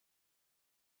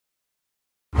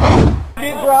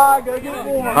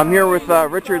I'm here with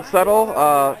Richard Settle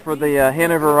for the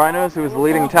Hanover Rhinos, who was the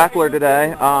leading tackler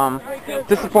today.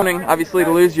 Disappointing, obviously,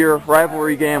 to lose your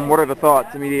rivalry game. What are the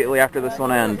thoughts immediately after this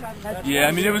one end? Yeah,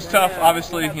 I mean, it was tough,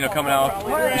 obviously, coming out.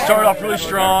 We started off really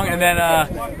strong, and then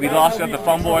we lost at the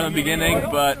fumble in the beginning,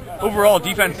 but overall,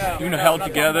 defense, held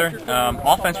together.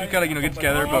 Offense, we've got to, get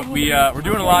together, but we're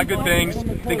doing a lot of good things. I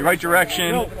think the right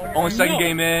direction. Only second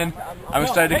game in. I'm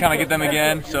excited to kind of get them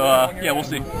again, so yeah, we'll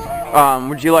see.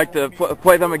 Would you like to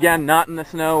play them again, not in the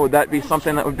snow? Would that be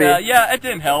something that would be? Yeah, it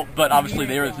didn't help, but obviously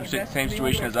they were in the same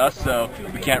situation as us, so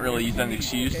we can't really use that as an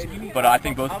excuse. But I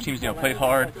think both teams, played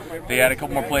hard. They had a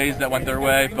couple more plays that went their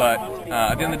way, but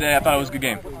at the end of the day, I thought it was a good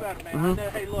game.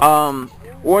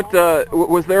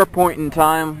 Was there a point in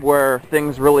time where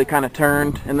things really kind of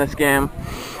turned in this game?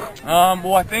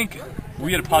 Well, I think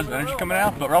we had a positive energy coming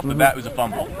out, but right off the bat it was a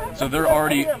fumble. So they're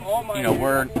already,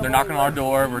 they're knocking on our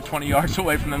door. We're 20 yards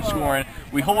away from them scoring.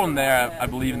 We hold them there, I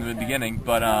believe, in the beginning.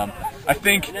 But I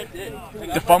think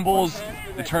the fumbles,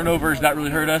 the turnovers, that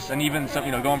really hurt us, and even some,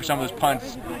 going for some of those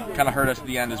punts kind of hurt us at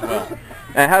the end as well.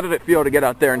 And how did it feel to get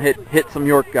out there and hit some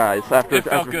York guys after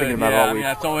thinking about all week?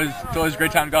 Yeah, it's always a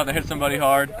great time to go out there and hit somebody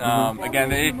hard. Again,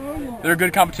 they're a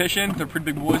good competition. They're pretty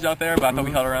big boys out there, but I thought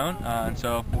we held our own, and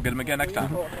so we'll get them again next time.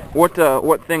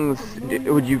 What things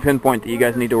would you pinpoint that you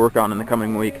guys need to work on in the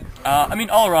coming week? I mean,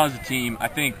 all around as a team, I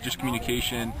think just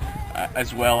communication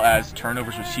as well as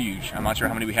turnovers was huge. I'm not sure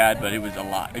how many we had, but it was a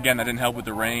lot. Again, that didn't help with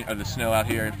the rain or the snow out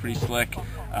here. It's pretty slick.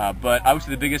 But I would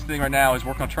say the biggest thing right now is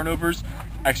working on turnovers,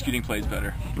 executing plays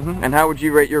better. And how would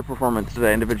you rate your performance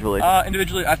today individually?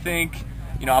 Individually, I think,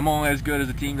 I'm only as good as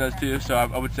the team does too, so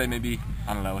I would say maybe,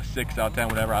 I don't know, a 6 out of 10,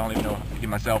 whatever. I don't even know how to give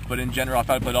myself. But in general, I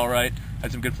thought I played all right,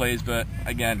 had some good plays, but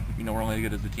again, we're only as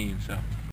good as the team, so.